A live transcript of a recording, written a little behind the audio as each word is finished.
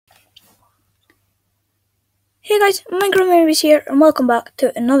Hey guys, Minecraft Mary's here and welcome back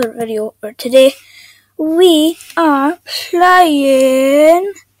to another video where today we are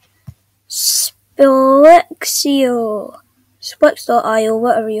playing Splixio. Splix.io,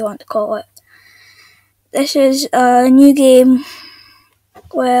 whatever you want to call it. This is a new game.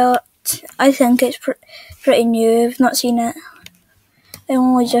 Well, I think it's pretty new. I've not seen it. I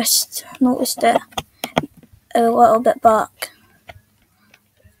only just noticed it a little bit back.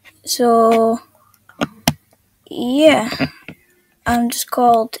 So, yeah. I'm just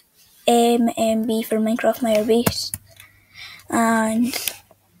called MMB for Minecraft Mire Base. And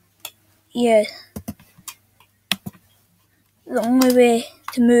yeah, the only way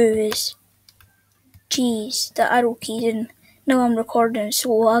to move is G's, the arrow keys, and now I'm recording it's so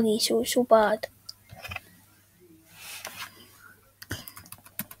laggy, so bad.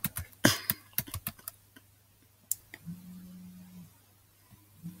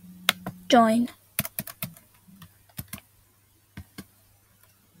 Join.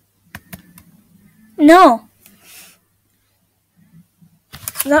 No!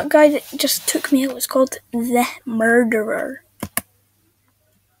 That guy that just took me out was called the Murderer.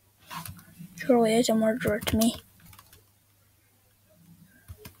 Surely is a murderer to me.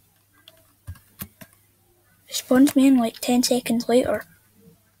 He spawns me in like 10 seconds later.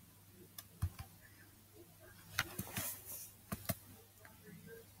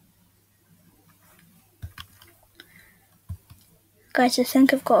 Guys, I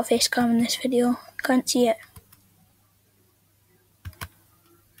think I've got a face cam in this video. Can't see it.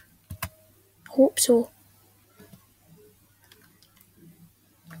 Hope so.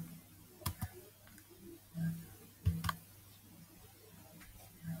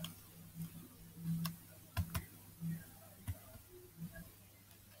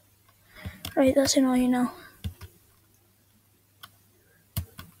 Right, that's annoying now.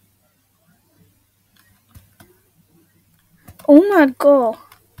 Oh my god.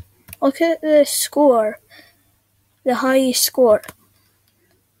 Look at the score. The highest score.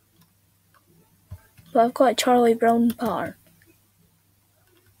 But I've got a Charlie Brown pattern.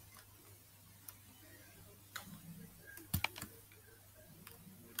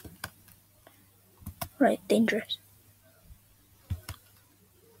 Right, dangerous.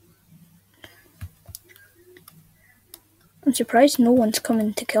 I'm surprised no one's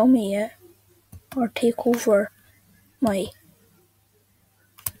coming to kill me yet. Or take over my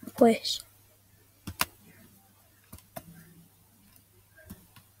place.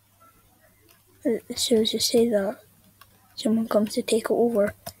 As soon as you say that, someone comes to take it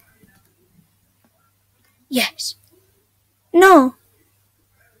over. Yes! No!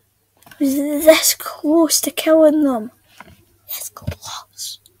 I was this close to killing them. This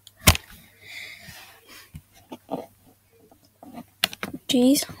close.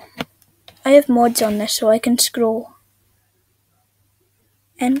 Jeez. I have mods on this so I can scroll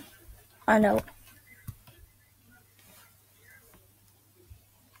in and out.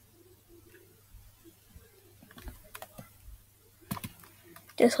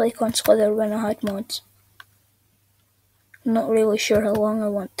 Just like on Slither when I had mods. I'm not really sure how long I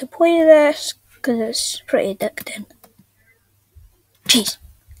want to play this because it's pretty addicting. Jeez.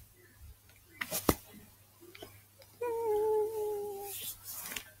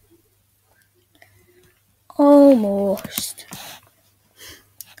 Almost.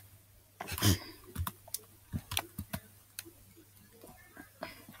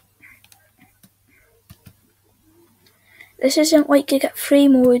 This isn't like you get free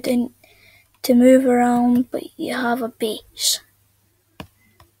mode and to move around, but you have a base.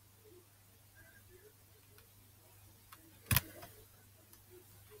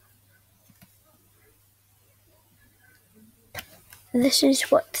 This is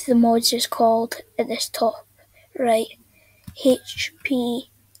what the mods is called at this top, right? HTTP,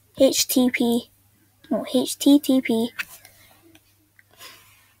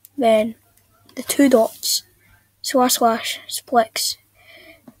 then the 2 dots, / splix.io.org.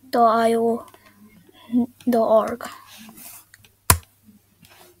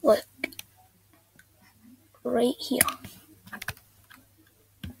 Look, right here.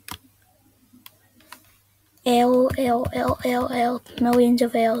 L, millions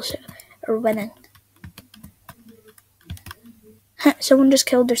of L's are winning. Someone just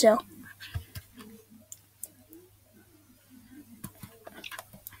killed themselves.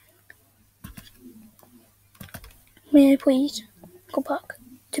 May I please go back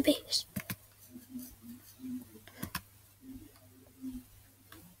to base?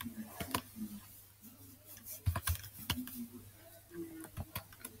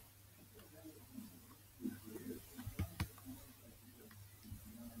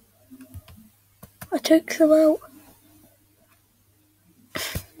 I took them out.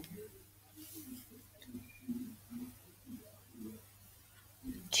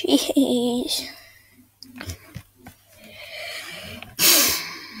 Jeez.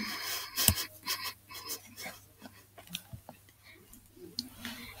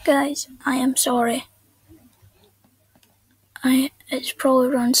 Guys, I am sorry. It's probably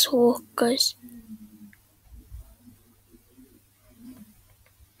run slow because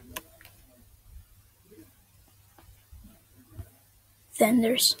then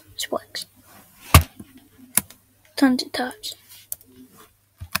there's Splex. Tons of tabs.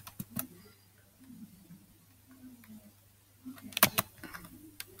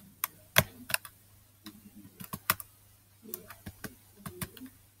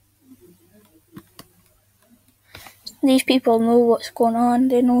 These people know what's going on,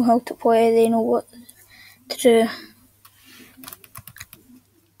 they know how to play, they know what to do.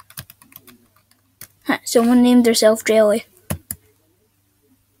 Someone named themselves Jelly.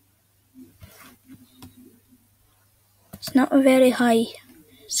 It's not a very high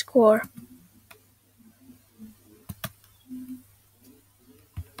score.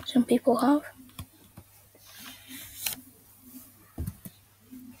 Some people have.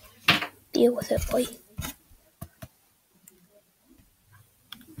 Deal with it, boy.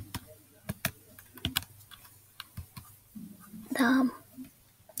 Damn.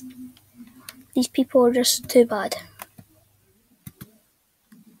 These people are just too bad.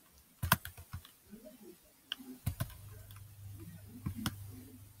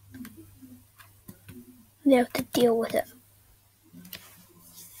 They have to deal with it.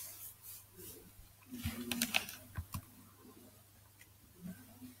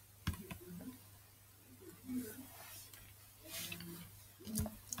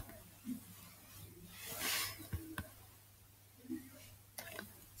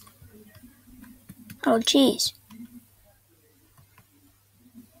 Oh jeez.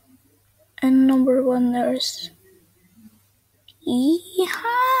 And number 1 there's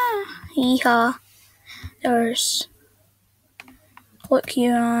Yeehaw. There's Look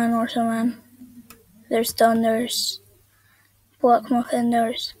Yuan or something. There's Dun, there's Black Muffin,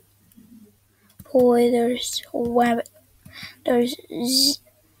 there's Poi, there's Wabbit, there's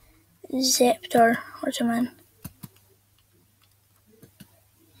Zeptor or something.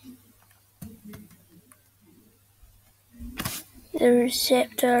 There's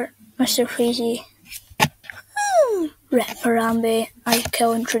Zeptor, Mr. Freezy, Red Parambe, I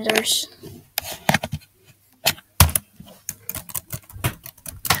Kill Intruders.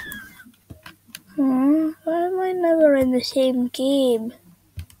 Why am I never in the same game?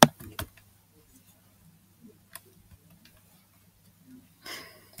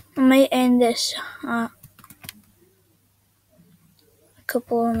 I might end this a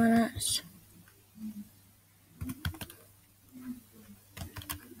couple of minutes.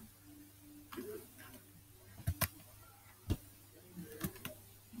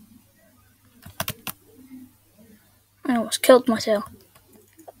 I almost killed myself.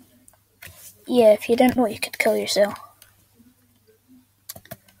 Yeah, if you didn't know you could kill yourself.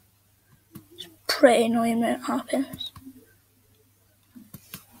 It's pretty annoying when it happens.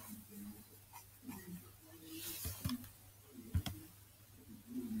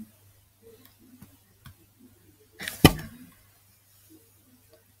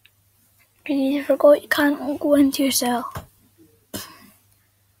 You forgot you can't go into your cell.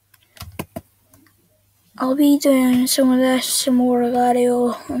 I'll be doing some of this, some more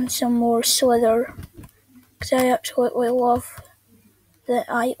Agario, and some more Slither, because I absolutely love the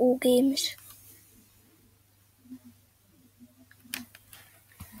IO games.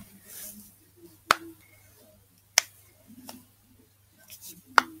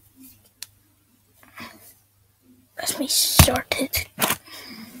 That's me started.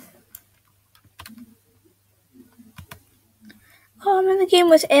 Oh, I'm in the game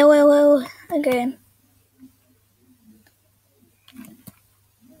with LLL again.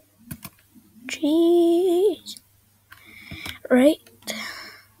 Jeez. Right.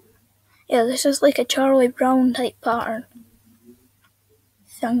 Yeah, this is like a Charlie Brown type pattern.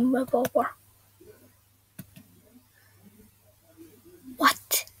 Thingamabobber.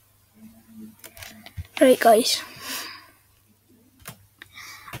 What? Right, guys.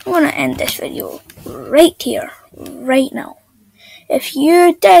 I'm gonna end this video right here, right now. If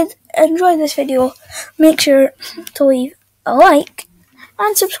you did enjoy this video, make sure to leave a like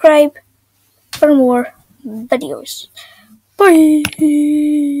and subscribe for more videos. Bye!